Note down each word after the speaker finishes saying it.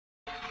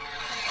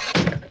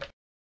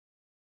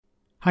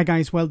Hi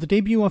guys, well the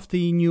debut of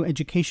the new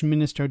Education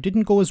Minister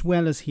didn't go as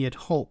well as he had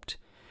hoped.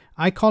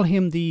 I call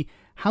him the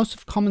House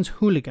of Commons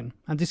hooligan,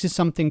 and this is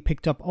something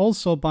picked up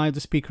also by the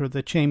Speaker of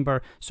the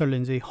Chamber, Sir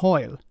Lindsay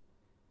Hoyle.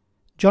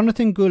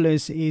 Johnathan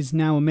Gullis is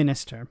now a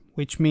minister,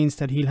 which means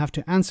that he'll have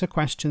to answer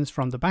questions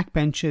from the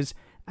backbenches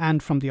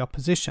and from the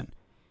opposition.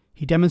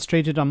 He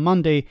demonstrated on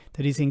Monday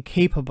that he's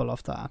incapable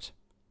of that.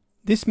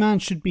 This man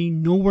should be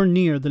nowhere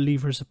near the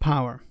levers of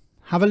power.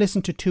 Have a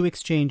listen to two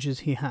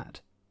exchanges he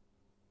had.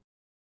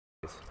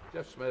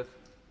 Jeff Smith.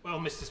 Well,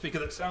 Mr. Speaker,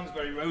 that sounds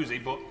very rosy,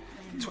 but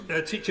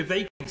teacher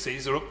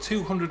vacancies are up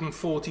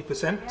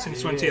 240%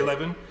 since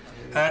 2011.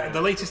 The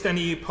latest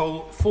NEU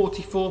poll,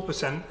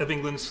 44% of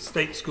England's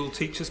state school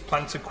teachers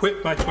plan to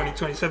quit by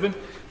 2027,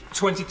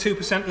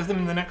 22% of them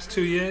in the next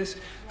 2 years.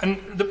 And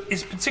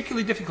it's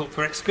particularly difficult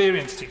for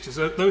experienced teachers,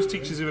 those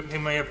teachers who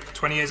may have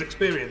 20 years'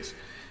 experience,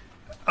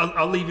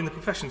 are leaving the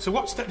profession. So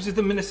what steps is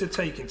the Minister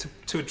taking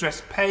to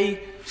address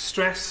pay,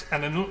 stress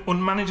and an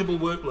unmanageable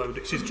workload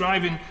which is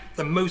driving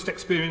the most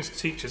experienced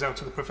teachers out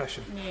of the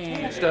profession?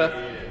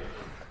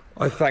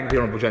 I thank the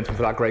Honourable Gentleman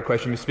for that great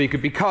question, Mr. Speaker,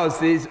 because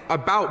it is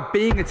about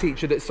being a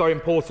teacher that's so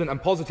important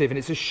and positive, and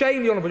it's a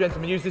shame the Honourable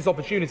Gentleman used this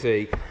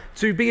opportunity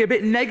to be a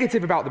bit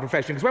negative about the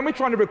profession, because when we're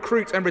trying to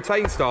recruit and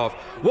retain staff,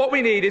 what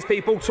we need is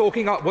people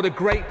talking up what a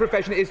great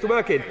profession it is to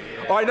work in.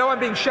 I know I'm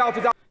being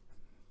shouted at.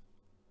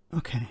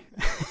 Okay.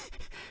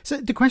 So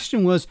the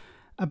question was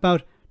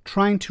about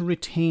trying to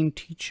retain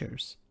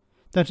teachers.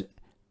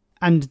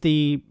 And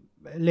the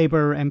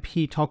Labour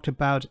MP talked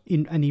about,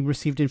 and he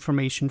received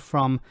information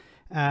from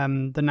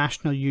the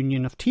National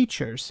Union of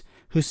Teachers,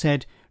 who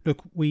said, look,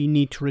 we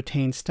need to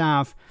retain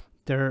staff.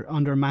 They're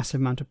under a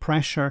massive amount of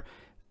pressure.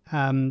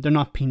 They're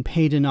not being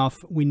paid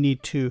enough. We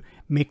need to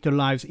make their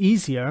lives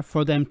easier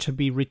for them to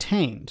be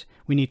retained.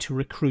 We need to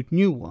recruit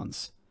new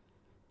ones.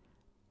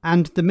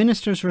 And the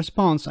minister's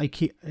response, I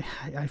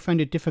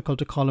find it difficult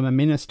to call him a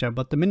minister,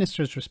 but the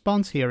minister's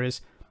response here is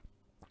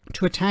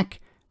to attack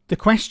the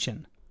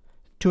question,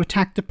 to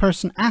attack the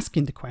person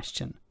asking the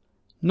question,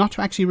 not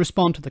to actually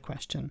respond to the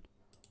question.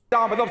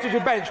 Down with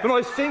opposition bench for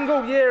not a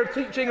single year of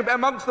teaching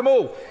amongst them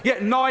all.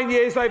 Yet 9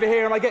 years over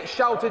here and I get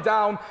shouted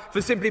down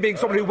for simply being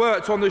someone who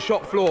worked on the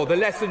shop floor. The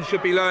lessons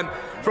should be learned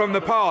from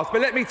the past. But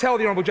let me tell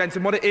the Honourable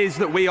Gentleman what it is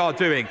that we are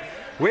doing.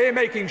 We're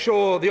making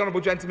sure the Honourable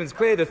Gentleman's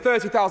clear the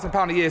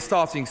 £30,000 a year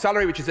starting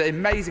salary, which is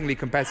amazingly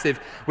competitive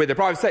with the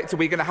private sector.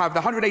 We're going to have the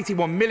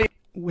 £181 million...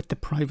 With the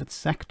private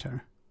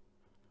sector?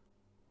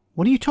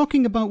 What are you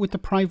talking about with the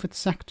private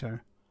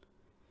sector?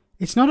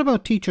 It's not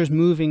about teachers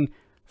moving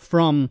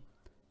from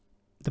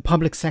the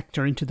public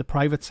sector into the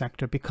private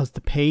sector because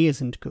the pay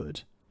isn't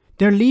good.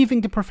 They're leaving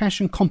the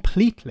profession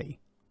completely.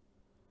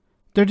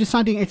 They're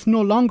deciding it's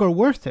no longer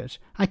worth it.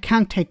 I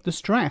can't take the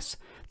stress.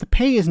 The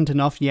pay isn't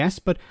enough, yes,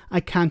 but I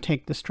can't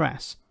take the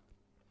stress.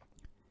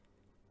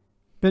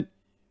 But,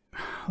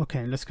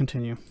 okay, let's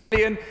continue.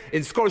 In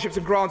scholarships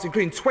and grants,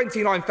 including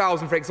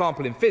 29,000, for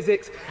example, in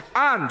physics.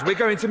 And we're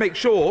going to make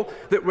sure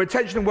that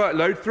retention and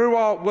workload, through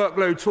our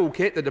workload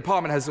toolkit, the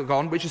department has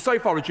gone, which has so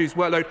far reduced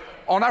workload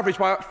on average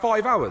by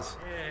 5 hours.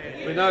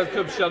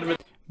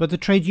 But the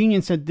trade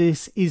union said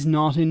this is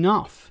not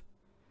enough.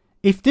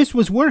 If this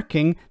was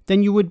working,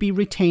 then you would be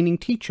retaining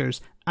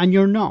teachers, and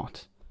you're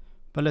not.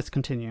 But let's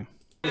continue.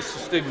 Mr.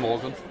 Steve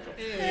Morgan.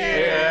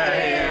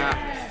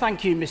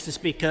 Thank you, Mr.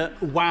 Speaker.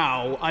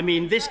 Wow. I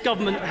mean, this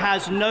government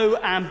has no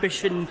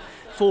ambition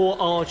for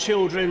our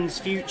children's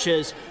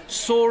futures.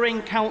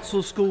 Soaring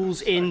council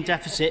schools in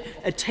deficit,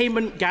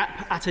 attainment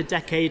gap at a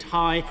decade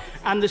high,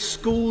 and the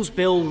schools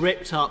bill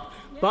ripped up.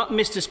 But,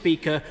 Mr.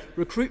 Speaker,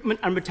 recruitment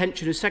and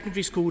retention of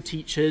secondary school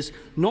teachers,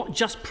 not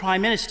just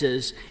Prime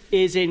Ministers,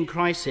 is in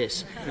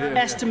crisis.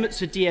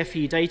 Estimates of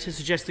DFE data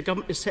suggest the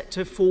government is set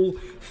to fall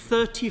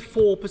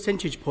 34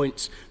 percentage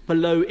points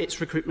below its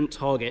recruitment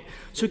target.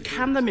 So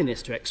can the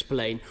Minister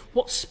explain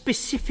what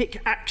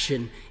specific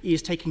action he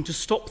is taking to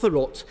stop the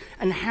rot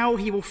and how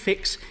he will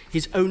fix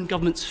his own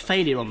government's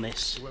failure on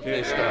this?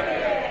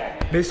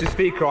 Mr.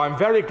 Speaker, I'm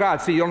very glad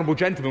to see the Honourable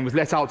Gentleman was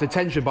let out of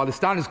detention by the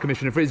Standards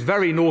Commissioner for his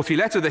very naughty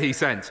letter that he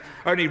sent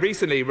only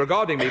recently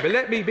regarding me. But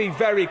let me be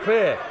very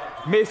clear,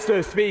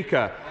 Mr.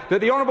 Speaker,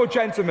 that the Honourable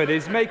Gentleman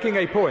is making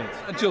a point.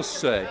 I just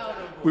say,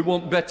 we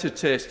want better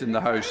taste in the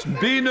House.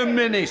 Being a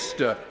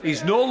minister,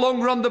 he's no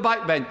longer on the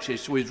backbenches,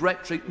 so his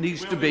rhetoric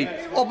needs to be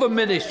of a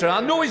minister. I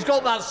know he's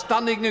got that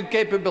standing and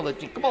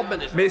capability. Come on,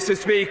 Minister. Mr.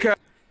 Speaker.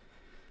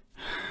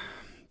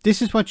 This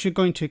is what you're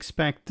going to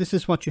expect. This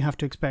is what you have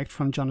to expect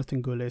from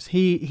Johnathan Gullis.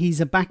 He's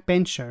a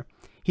backbencher.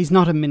 He's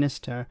not a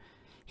minister.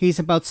 He's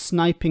about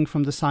sniping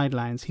from the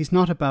sidelines. He's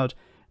not about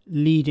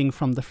leading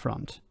from the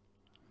front.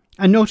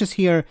 And notice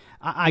here,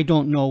 I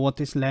don't know what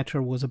this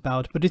letter was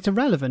about, but it's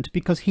irrelevant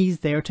because he's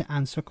there to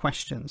answer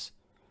questions,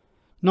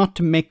 not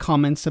to make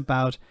comments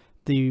about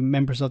the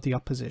members of the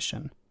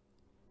opposition.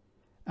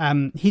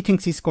 He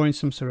thinks he's scoring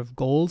some sort of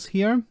goals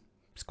here,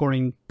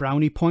 scoring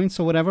brownie points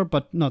or whatever,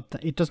 but no,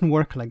 it doesn't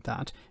work like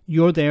that.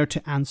 You're there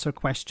to answer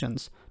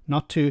questions,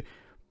 not to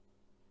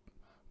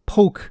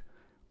poke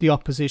the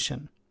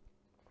opposition.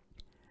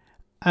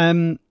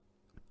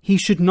 he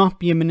should not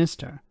be a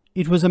minister.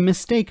 It was a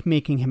mistake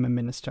making him a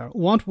minister.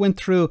 What went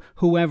through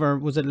whoever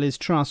was at Liz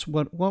Truss,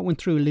 what went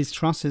through Liz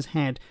Truss's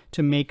head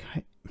to make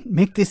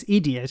this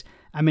idiot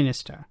a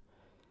minister?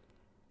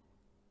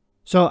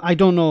 So I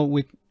don't know,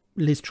 with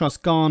Liz Truss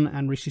gone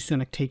and Rishi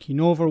Sunak taking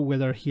over,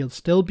 whether he'll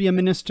still be a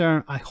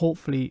minister. I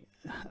hope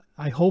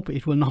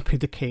it will not be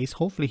the case.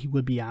 Hopefully he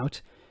will be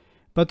out.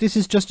 But this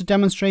is just a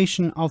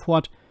demonstration of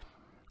what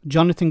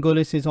Johnathan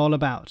Gullis is all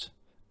about.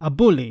 A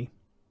bully,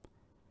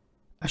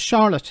 a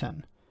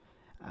charlatan,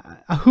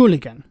 a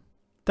hooligan.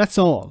 That's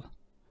all.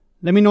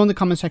 Let me know in the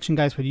comment section,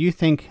 guys, what you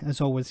think. As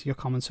always, your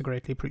comments are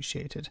greatly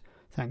appreciated.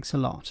 Thanks a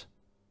lot.